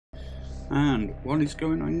And what is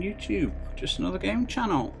going on YouTube? Just another game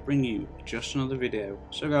channel, bring you just another video.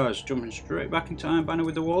 So guys, jumping straight back into Iron Banner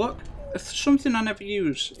with the Warlock. Something I never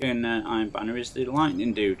use in Iron Banner is the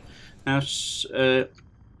Lightning Dude. Now,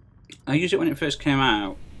 I used it when it first came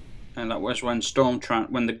out, and that was when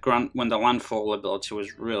when the landfall ability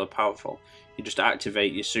was really powerful. You just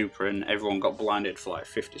activate your super and everyone got blinded for like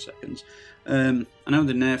 50 seconds. I know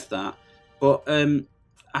they nerfed that, but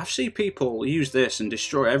I've seen people use this and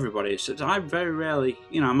destroy everybody. So I very rarely,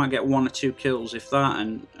 I might get 1 or 2 kills, if that,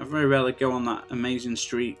 and I very rarely go on that amazing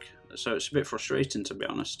streak. So it's a bit frustrating, to be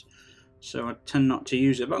honest. So I tend not to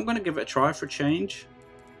use it, but I'm going to give it a try for a change.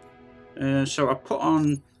 So I put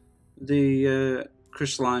on the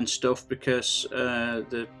crystalline stuff because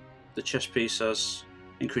the chest piece has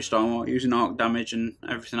increased armor, using arc damage, and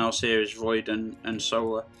everything else here is void and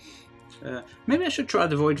solar. Maybe I should try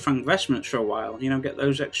the Void Fang vestments for a while. Get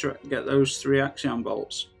those 3 Axion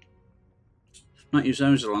bolts. Not used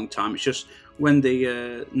those a long time. It's just when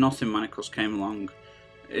the Nothing manacles came along,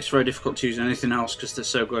 it's very difficult to use anything else because they're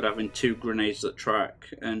so good having 2 grenades that track,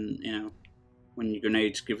 and when your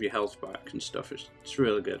grenades give you health back and stuff, it's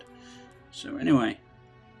really good. So anyway,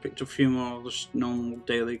 picked up a few more just normal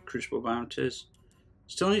daily crucible bounties.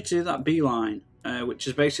 Still need to do that beeline, which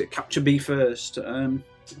is basically capture B first.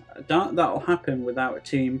 That'll happen without a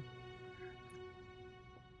team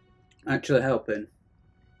actually helping.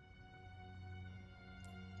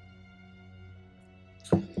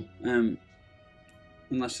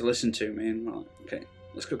 Unless they listen to me and well, okay,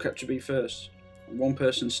 let's go capture B first. One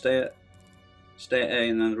person stay at A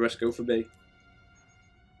and then the rest go for B.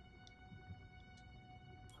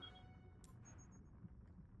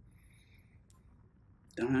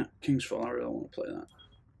 Damn it, King's Fall, I really want to play that.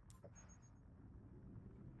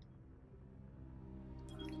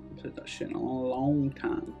 I've played that shit in a long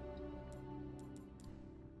time.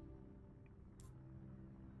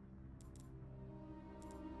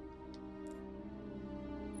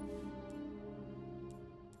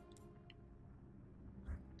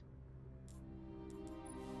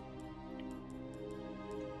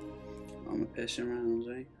 I'm pacing rounds,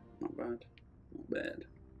 eh? Not bad. Not bad.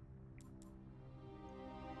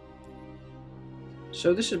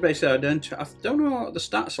 So this is basically identical. I don't know what the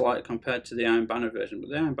stats are like compared to the Iron Banner version, but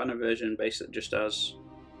the Iron Banner version basically just has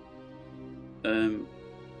the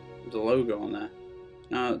logo on there.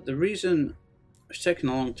 Now the reason it's taken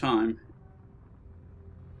a long time,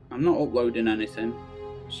 I'm not uploading anything,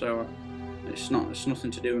 so it's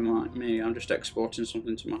nothing to do with me. I'm just exporting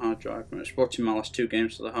something to my hard drive. I'm exporting my last 2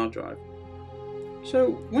 games to the hard drive.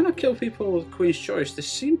 So when I kill people with Queen's Choice, they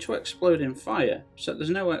seem to explode in fire. So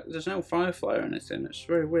there's no firefly or anything. It's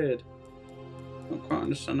very weird. I don't quite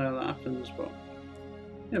understand how that happens, but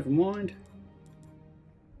never mind.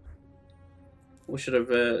 We should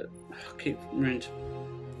have keep running to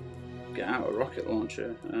get out a rocket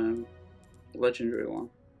launcher, the legendary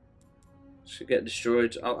one. Should get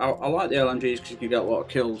destroyed. I like the LMGs because you can get a lot of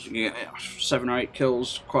kills. You can get 7 or 8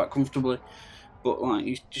 kills quite comfortably. But like,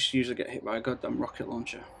 you just usually get hit by a goddamn rocket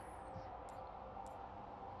launcher.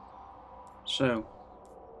 So,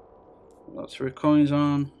 we've got 3 coins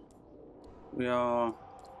on. We are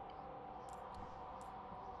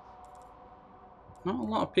not a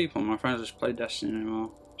lot of people. My friends just play Destiny anymore.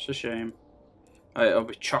 It's a shame. It'll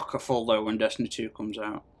be chocker full though when Destiny 2 comes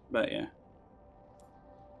out. Bet yeah.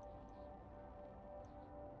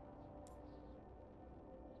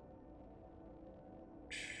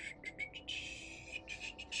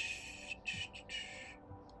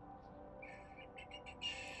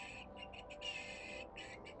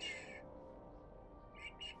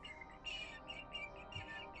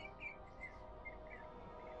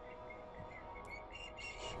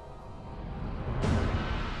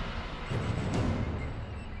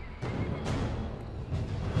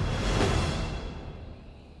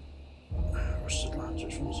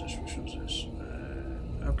 Which one's this?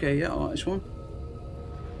 Okay, yeah, I like this one.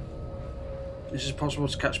 This is possible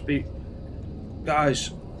to catch beat.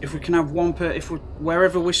 Guys, if we can have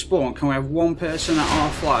wherever we spawn, can we have 1 person at our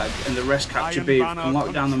flag and the rest capture B and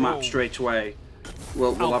lock down the map straight away?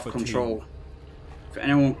 We'll have control.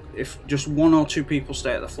 If just 1 or 2 people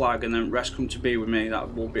stay at the flag and then the rest come to B with me,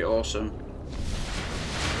 that will be awesome.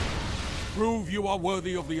 Prove you are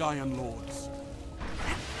worthy of the Iron Lords.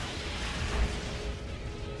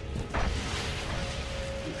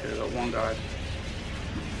 Okay, got 1 guy.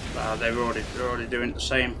 They're already doing the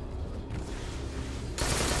same.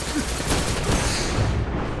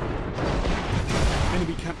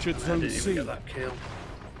 Enemy captured zone C. I didn't even get that kill.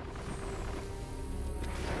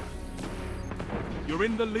 You're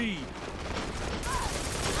in the lead.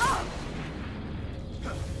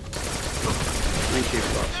 Thank you,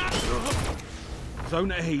 boss.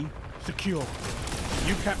 Zone A secure.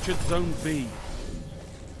 You captured Zone B.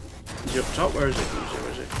 Is he up top? Where is it?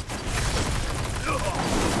 Where is it?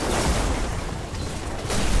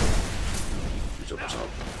 He's up top.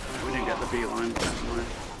 We didn't get the B line, but never mind.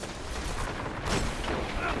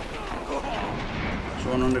 There's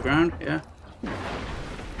one underground, yeah.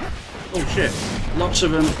 Oh shit. Lots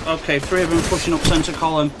of them. Okay, 3 of them pushing up centre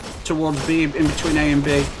column towards B, in between A and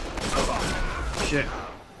B. Shit.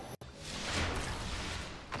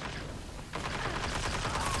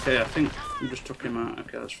 Okay, I think we just took him out.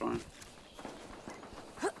 Okay, that's fine.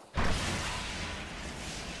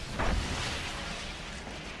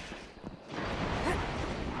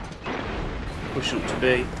 Pushing up to B.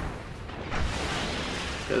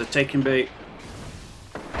 Okay, they're taking B.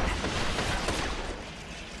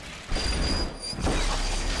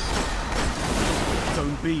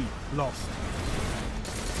 Zone B lost.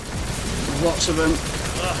 Lots of them.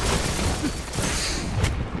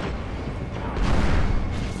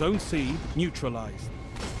 Zone C neutralized.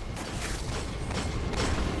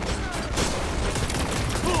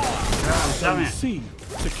 Damn Zone it. C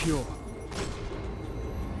secure.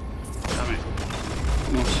 Damn it.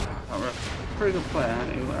 Almost. We're a pretty good player.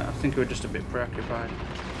 I think we were just a bit preoccupied.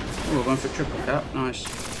 Oh, we're going for triple cap. Nice.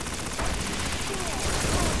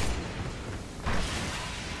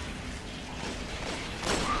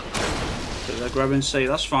 So they're grabbing C.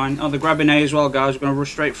 That's fine. Oh, they're grabbing A as well, guys. We're going to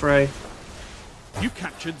rush straight for A. You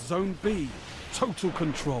captured Zone B. Total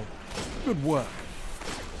control. Good work.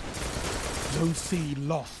 Zone C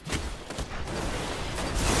lost.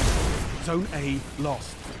 Zone A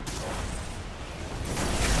lost.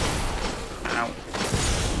 Ow.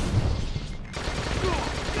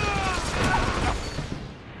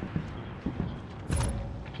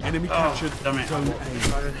 Enemy captured Damn it. Zone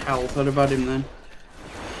A. Hell, thought about him then.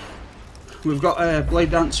 We've got a Blade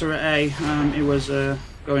Dancer at A. He was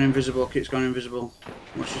going invisible. Keeps going invisible.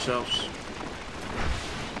 Watch yourselves.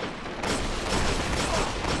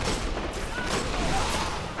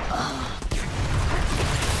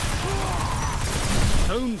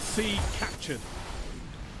 Zone C captured.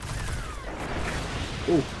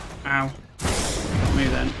 Ooh, ow. Not me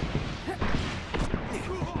then.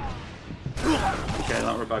 Okay,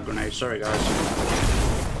 that were a bad grenade. Sorry, guys.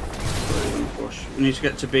 Push. We need to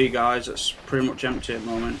get to B, guys. It's pretty much empty at the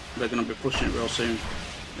moment. They're going to be pushing it real soon.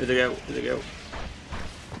 Here they go. Here they go.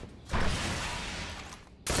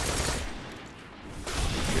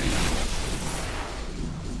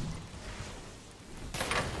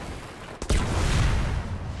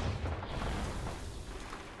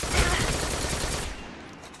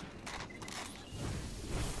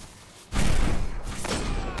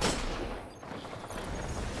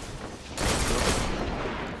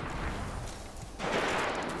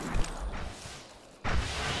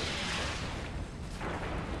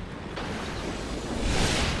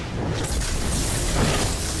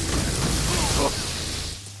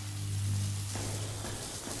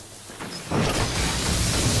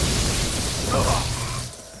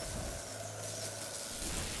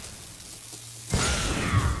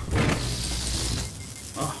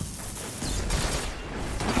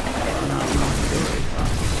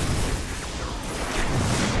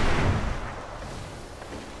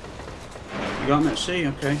 You got him at C,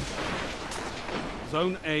 okay.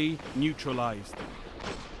 Zone A neutralized.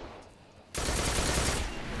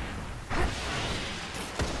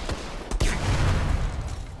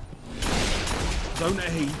 Zone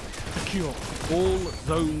A secure. All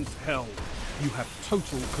zones held. You have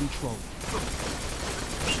total control.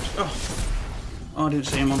 Oh, I didn't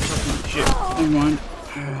see him on top of that shit. Never mind.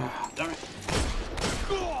 Damn it.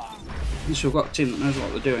 At least we've got a team that knows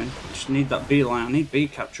what they're doing. I just need that B line. I need B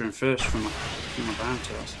capturing first from my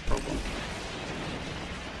bounty. That's the problem.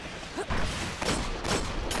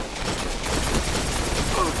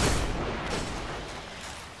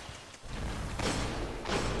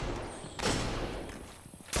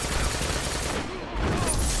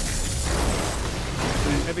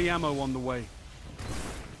 Heavy ammo on the way.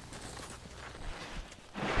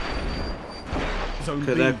 Zone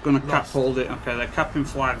Okay, B they're going to cap lost. hold it. Okay, they're capping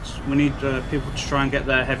flags. We need people to try and get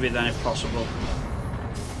there heavy then if possible.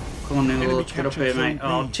 Come on, Neil, let's get up here, mate.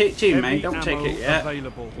 Oh, teammate, don't take it yet.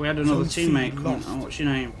 Available. We had another Zone C teammate. Come on, lost. oh, what's your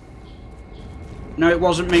name? No, it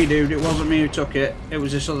wasn't me, dude. It wasn't me who took it. It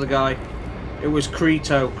was this other guy. It was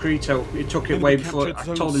Creto. Creto. He took it Enemy way before. I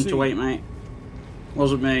captured told Zone him to C. wait, mate.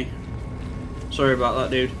 Wasn't me. Sorry about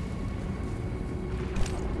that, dude.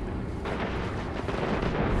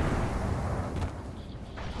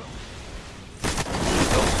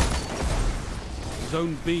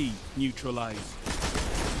 Zone B neutralized.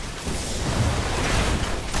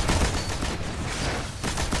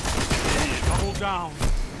 down.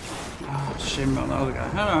 Oh, shame about the other guy. I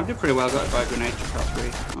don't know, I did pretty well, got it by a grenade to cut 3.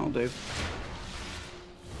 That'll do.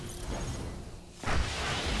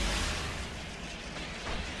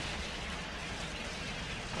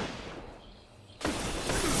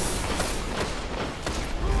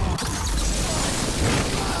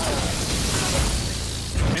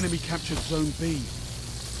 Enemy captured Zone B.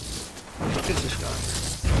 What is this guy?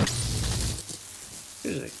 Who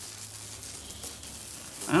is he?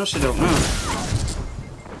 I honestly don't know.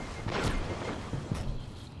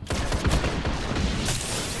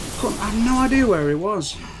 I have no idea where he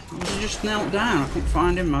was. I was just knelt down. I couldn't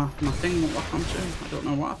find him. My thing went back onto him. I don't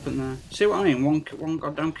know what happened there. See what I mean? One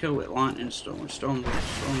goddamn kill with lightning storm lightning,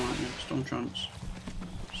 storm trance.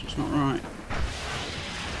 So it's not right.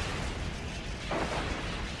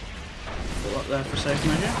 Put that there for safe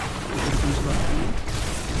measure.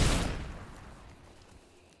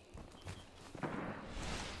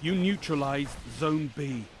 You neutralized Zone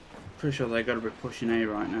B. Pretty sure they got to be pushing A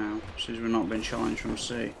right now, since we've not been challenged from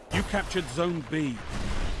C. You captured Zone B.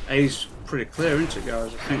 A's pretty clear, isn't it,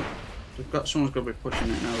 guys? I think we've got someone's got to be pushing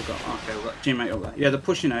it now. We've got a teammate up there. Yeah, they're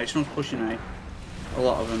pushing A. Someone's pushing A. A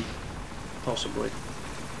lot of them, possibly.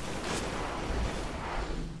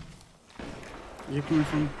 Is he coming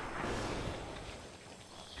from?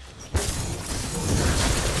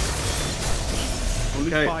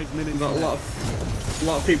 Only Okay, 5 minutes. we've got a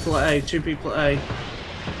lot of people at A. 2 people at A.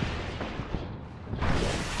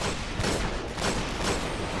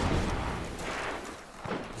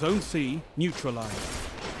 Zone C neutralized.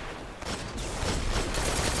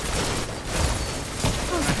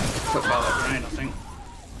 Took about that grenade, I think.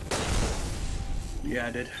 Yeah,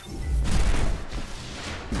 I did.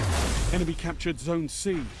 Enemy captured Zone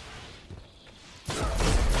C.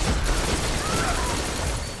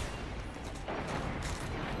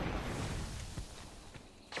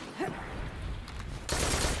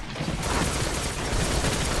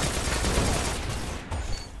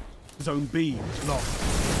 Zone B lost.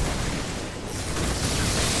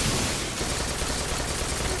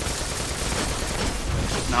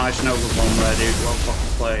 Nice Nova bomb there, dude. Well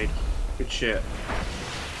fucking played. Good shit.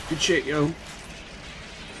 Good shit, yo. A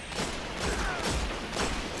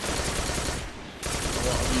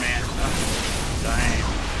lot of them here. Damn.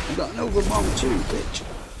 I got a Nova bomb too, bitch.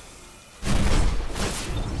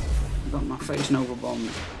 I got my face Nova bomb.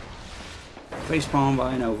 Face palm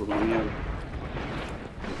by a Nova bomb, yo.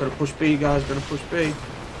 Gotta push B, guys. Gotta push B.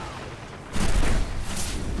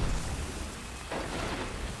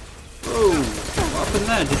 Oh, what happened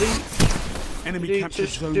there? Did he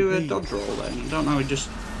just do a dodge roll then? I don't know. He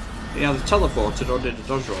either teleported or did a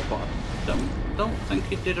dodge roll, but I don't think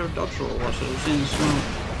he did a dodge roll whilst I was in the smoke.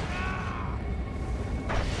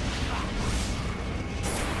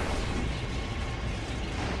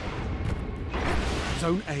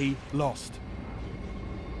 Zone A lost.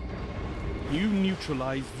 You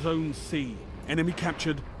neutralized Zone C. Enemy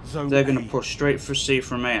captured Zone A. They're going to push straight for C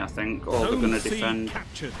from A, I think, or they're going to defend. C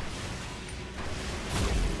captured.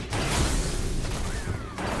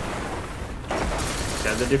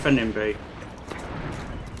 Yeah, they're defending B.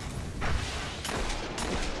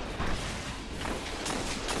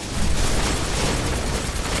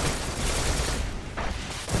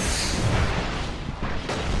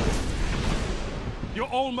 You're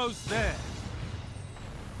almost there.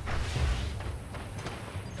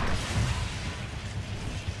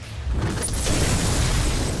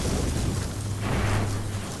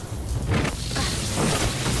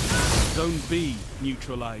 Zone B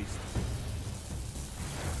neutralized.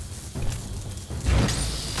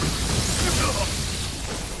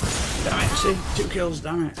 Damn it, see? 2 kills,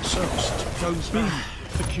 damn it. Sucks. Zone B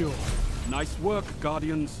secure. Nice work,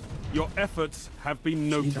 Guardians. Your efforts have been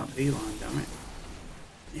Need noted. that B line, damn it.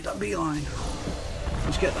 Need that B line.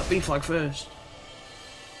 Let's get that B flag first.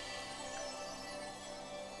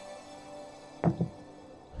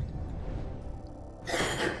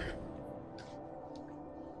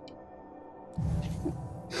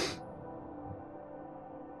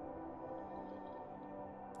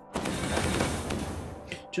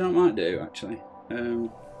 Do you know what I might do, actually? I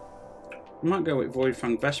might go with Void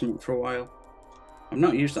Fang Vestment for a while. I've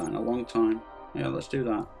not used that in a long time. Yeah, let's do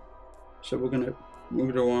that. So we're gonna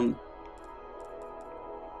want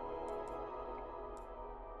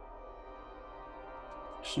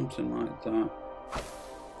something like that.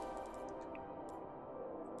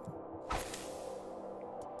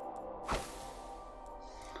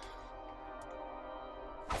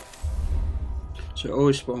 So it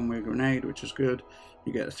always spawn with a grenade, which is good.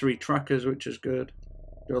 You get 3 trackers, which is good.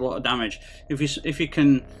 Do a lot of damage. If you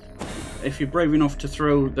can if you're brave enough to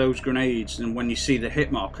throw those grenades, and when you see the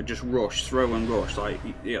hit marker, just rush, throw and rush, like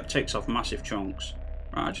it takes off massive chunks.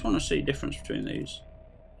 Right, I just want to see the difference between these.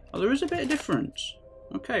 Oh, there is a bit of difference.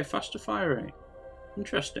 Okay, faster fire rate.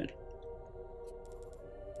 Interesting.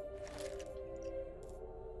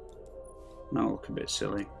 Now look a bit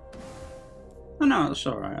silly. Oh no, that's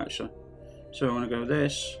alright actually. So I want to go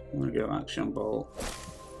this, I want to go Axion Bolt.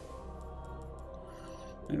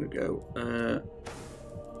 There we go.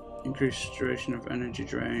 Increase duration of energy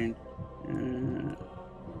drain.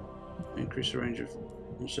 Increase the range of...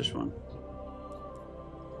 What's this one?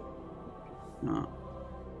 No.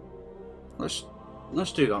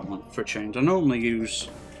 Let's do that one for a change. I normally use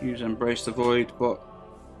Embrace the Void, but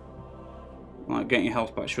like getting your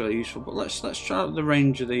health back is really useful. But let's try out the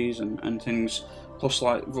range of these and things. Plus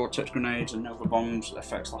like vortex grenades and nova bombs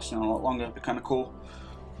effects lasting a lot longer. It'd be kind of cool.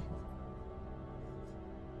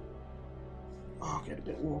 Oh, get a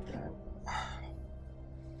bit walked out.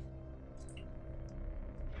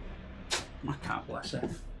 My cat, bless her.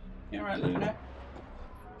 You alright, Luna?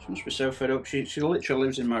 She must be so fed up. She literally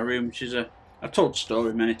lives in my room. I've told the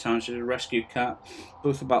story many times. She's a rescue cat.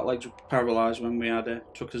 Both her back legs were paralysed when we had her.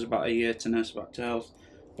 It took us about a year to nurse back to health.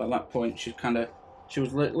 But at that point, she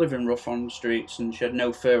was living rough on the streets, and she had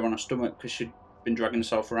no fur on her stomach because she'd been dragging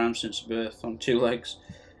herself around since birth on 2 legs.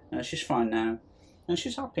 She's fine now, and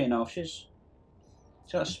she's happy enough. She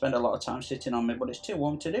has to spend a lot of time sitting on me, but it's too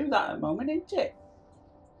warm to do that at the moment, isn't it?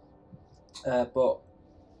 But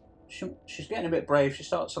she's getting a bit brave. She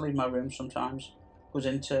starts to leave my room sometimes, goes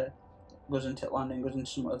into landing, goes into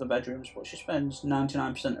some other bedrooms, but she spends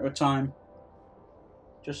 99% of her time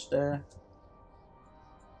just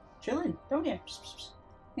chilling, don't you?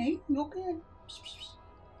 Hey, you okay?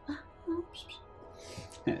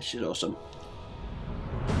 Yeah, she's awesome.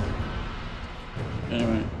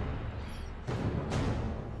 Anyway,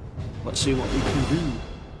 let's see what we can do.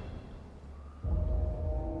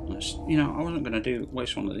 I wasn't going to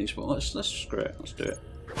waste one of these, but let's screw it. Let's do it.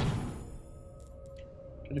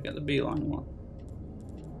 Did I get the beeline one?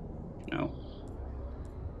 No.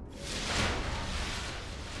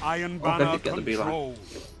 Iron Banner I did get the beeline.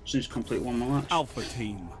 Just need to complete one more match. Alpha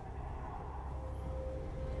Team.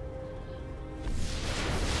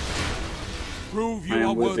 Prove you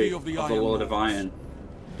are worthy of the Lord of Iron.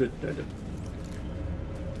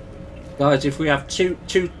 Guys, if we have two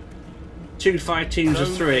fire teams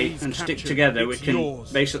of 3 and stick together, we can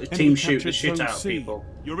basically team shoot the shit out of people.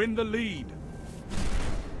 You're in the lead.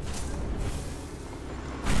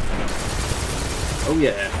 Oh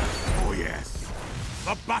yeah. Oh yes.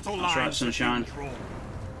 The battle line. That's right, sunshine.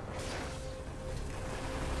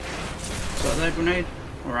 Is that their grenade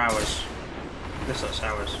or ours? I guess that's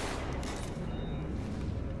ours.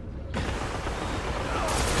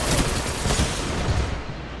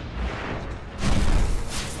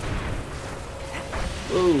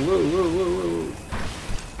 Whoa, whoa, whoa, whoa, whoa.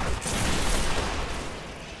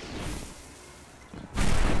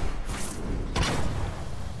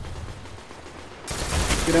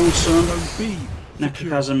 Get on, son.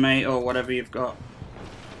 Necrochasm, mate, or whatever you've got.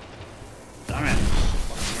 Damn it.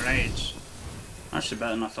 Fucking grenades. Actually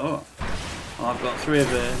better than I thought. Well, I've got 3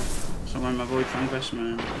 of it. Somewhere in my Void Fang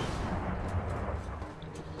Vestment.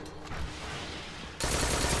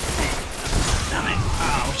 Damn it.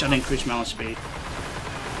 Ah, I wish I'd increased melee speed.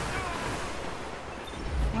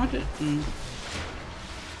 I did.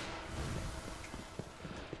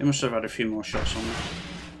 They must have had a few more shots on me.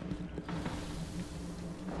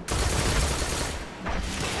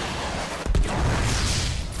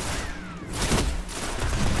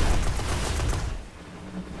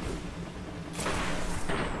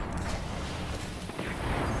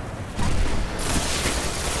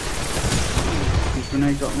 His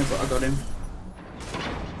grenade got me, but I got him.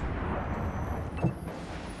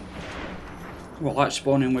 Well, I like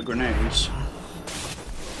spawning with grenades.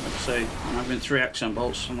 Like I say, I've been 3 Axion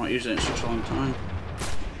bolts, I'm not using it in such a long time.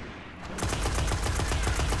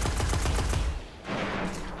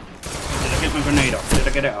 Did I get my grenade off? Did I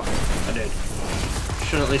get it off? I did.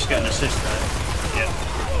 Should at least get an assist there. Yeah.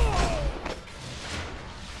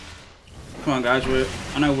 Come on guys,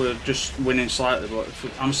 I know we're just winning slightly, but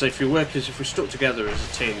honestly, if we stuck together as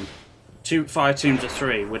a team, 2 fire teams of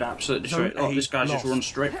 3 would absolutely destroy it. Oh, this guy just runs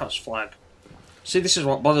straight past flag. See, this is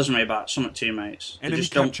what bothers me about some teammates. They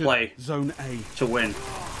just don't play Zone A to win. It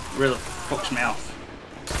really fucks me off.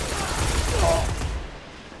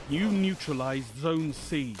 You neutralized Zone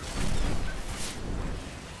C.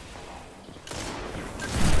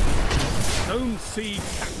 Zone C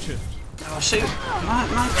captured. Oh, see,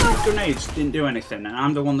 my grenades didn't do anything, and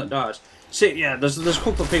I'm the one that dies. See, yeah, there's a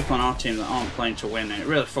couple of people on our team that aren't playing to win, and it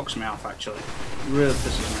really fucks me off, actually. It really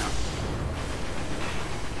pisses me off.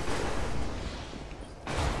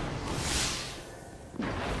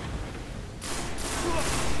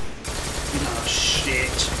 Oh,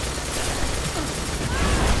 shit.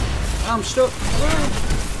 I'm stuck.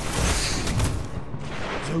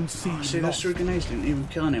 Zone C. Oh, see, those 3 grenades didn't even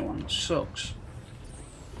kill anyone. It sucks.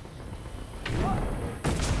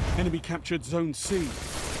 Enemy captured Zone C.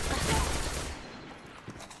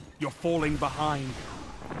 You're falling behind.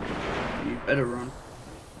 You better run.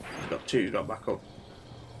 He's got 2, he's got back up.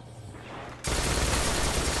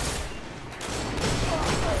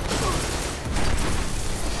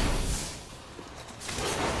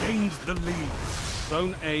 Gains the lead.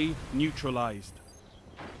 Zone A neutralized.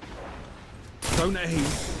 Zone A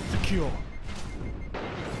secure.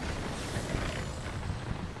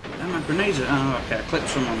 Damn, my grenades are... Oh, okay, I clipped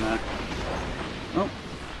someone there. Oh,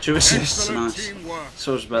 2 assists, nice.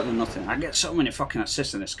 So it's better than nothing. I get so many fucking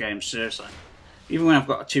assists in this game, seriously. Even when I've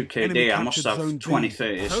got a 2 KD, I must have 20,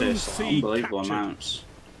 30 assists. Unbelievable amounts.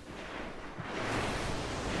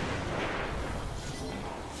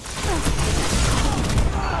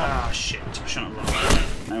 Ah, shit. I shouldn't have lost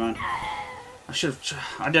that. No, man. I should have...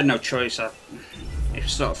 I had no choice. It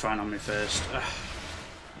started firing on me first.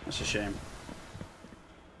 That's a shame.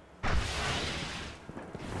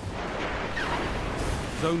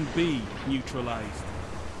 Zone B neutralized.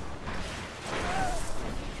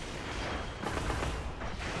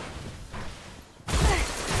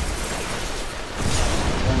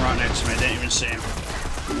 One right next to me, didn't even see him.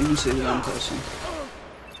 Didn't even see the damn person.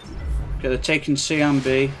 Okay, they're taking C and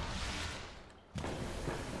B.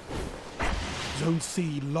 Zone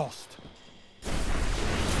C lost.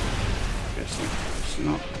 Guess it's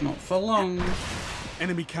not for long.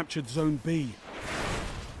 Enemy captured Zone B.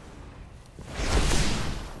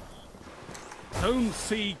 Zone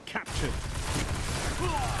C captured. I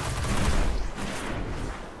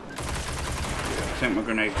think my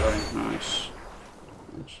grenade got him. Nice.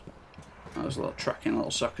 That was a little tracking little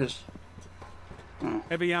suckers. Oh.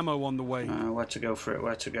 Heavy ammo on the way. Where to go for it?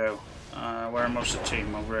 Where to go? Where are most of the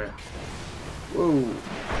team? Over here. Whoa!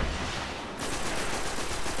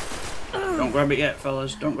 Don't grab it yet,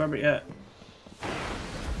 fellas. Don't grab it yet.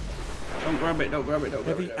 Don't grab it. Don't grab it. Don't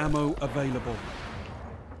grab it. Heavy ammo available.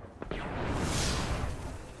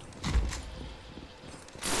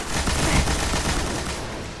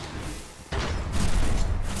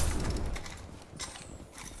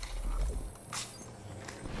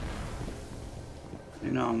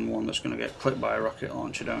 You know I'm the one that's going to get clipped by a rocket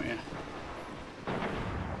launcher, don't you?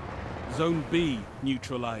 Zone B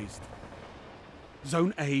neutralized.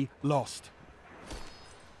 Zone A lost.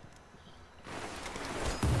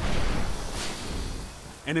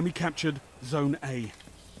 Enemy captured Zone A.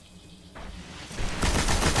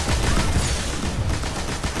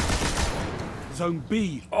 Zone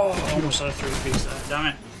B. Oh, I almost had a 3-piece there. Damn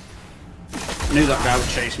it. I knew that guy would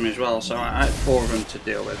chase me as well, so I had 4 of them to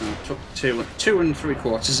deal with, and I took 2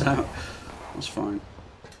 3/4 out. That's fine.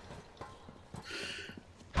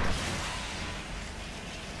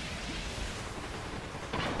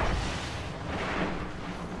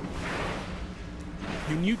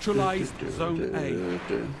 You neutralized Zone A.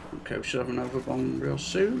 Okay, we should have another bomb real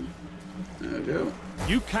soon. There we go.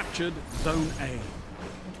 You captured Zone A.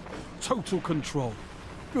 Total control.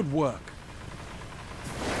 Good work.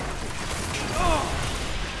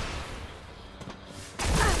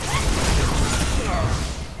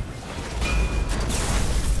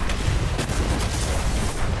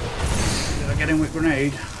 Did I get him with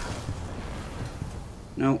grenade?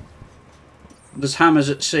 No. There's hammers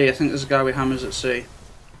at C. I think there's a guy with hammers at C.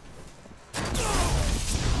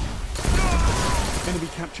 Enemy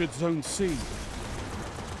captured Zone C.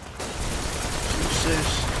 What's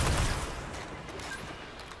this?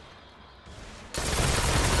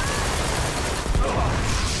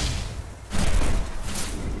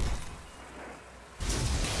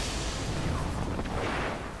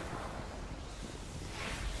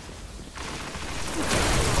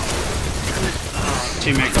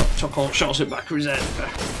 Teammate took all shots at back of his head.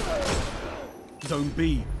 Zone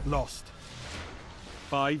B lost.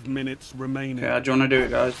 5 minutes remaining. Okay, how do you want to do it,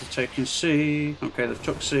 guys? They're taking C. Okay, they've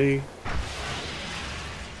took C.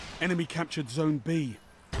 Enemy captured Zone B.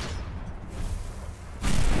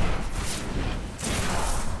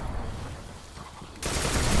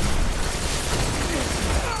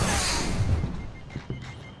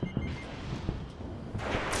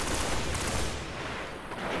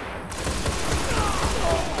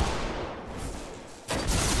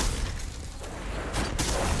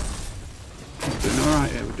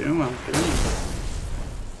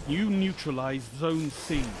 You neutralized Zone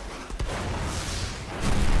C.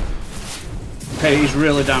 Okay, he's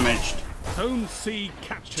really damaged. Zone C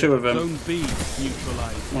captured. 2 of them. Zone B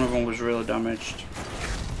neutralized. One of them was really damaged.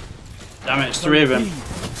 Damn it, it's 3 of them.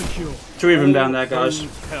 Secure. 3 of them down there, guys.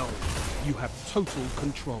 Zones held. You have total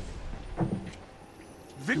control.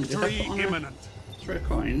 Victory imminent. 3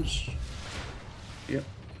 coins. Yep.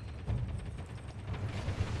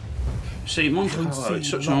 See, Monte Carlo, it's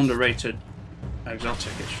such an underrated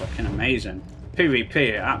exotic. It's fucking amazing. PvP,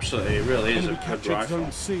 it absolutely really is a good rifle.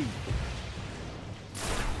 Zone C.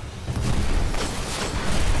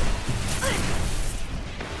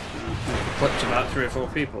 Clipped about 3 or 4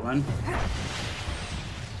 people then.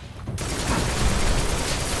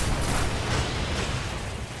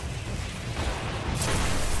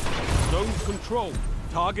 Zone control.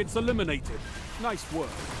 Targets eliminated. Nice work.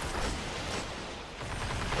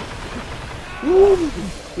 Woo!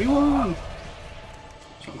 We won!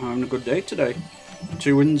 So I'm having a good day today.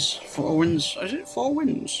 2 wins, 4 wins. Is it 4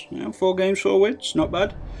 wins? Yeah, 4 games, 4 wins. Not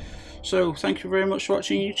bad. So thank you very much for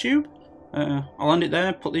watching YouTube. I'll end it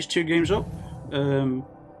there, put these 2 games up, and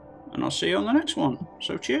I'll see you on the next one.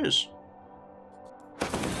 So cheers.